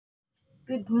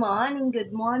Good morning,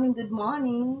 good morning, good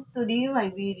morning. Today my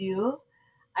video,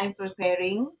 I'm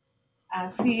preparing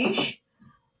a fish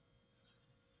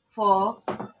for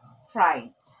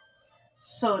fry.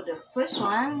 So the first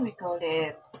one we call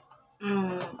it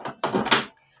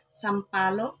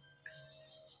sampalok.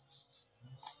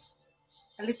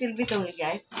 A little bit only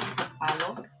guys,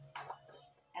 sampalok.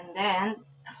 And then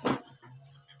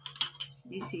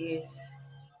this is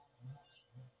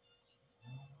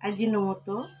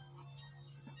ajinomoto.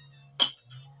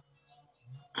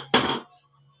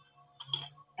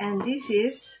 And this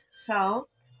is salt,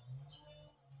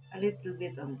 a little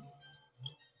bit only.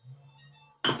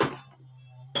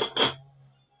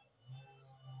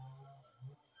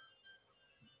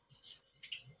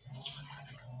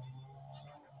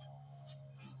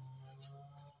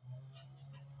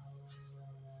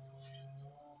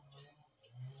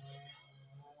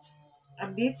 A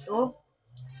bit of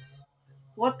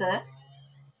water,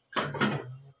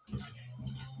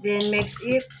 then mix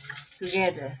it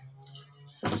together.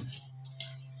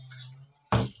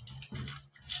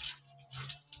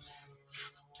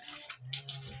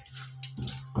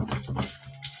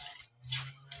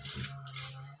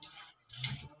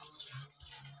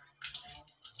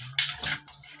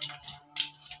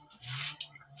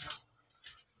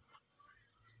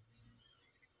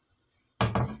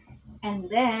 And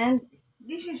then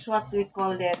this is what we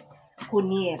call that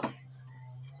kunir.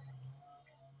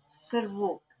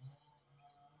 Serbuk.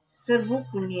 Serbuk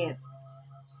kunyit.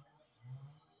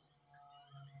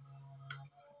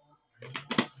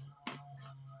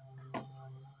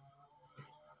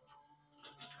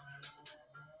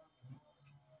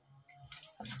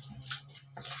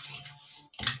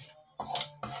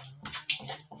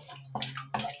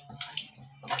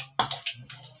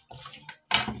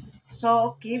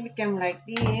 So okay, became like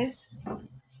this.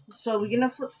 So we're gonna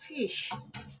put fish.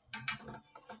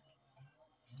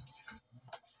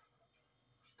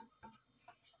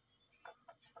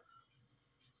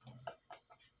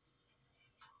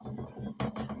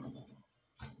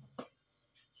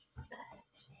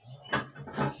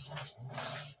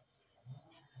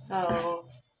 So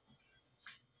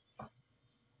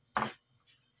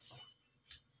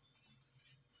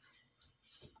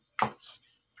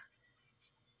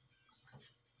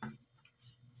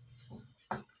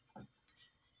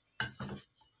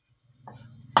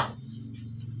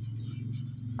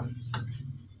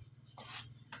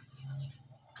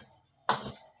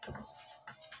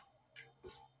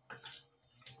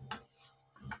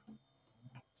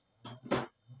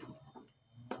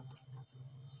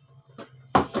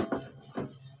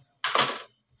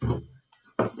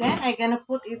then I'm gonna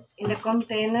put it in the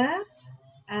container.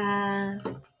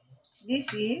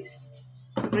 This is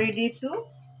ready to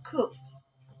cook.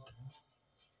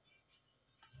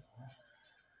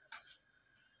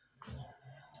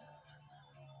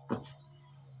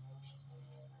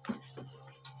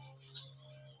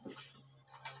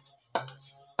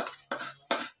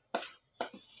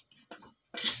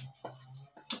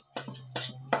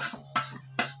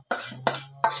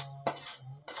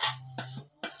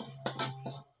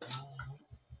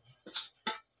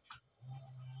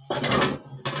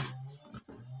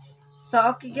 So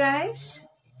okay guys,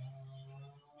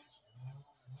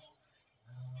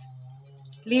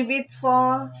 leave it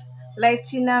for, let's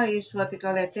see, now is what we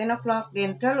call it 10 o'clock,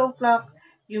 then 12 o'clock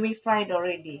you may fried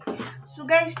already. So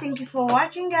guys, thank you for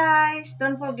watching guys.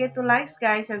 Don't forget to like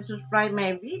guys and subscribe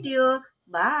my video.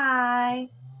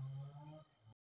 Bye.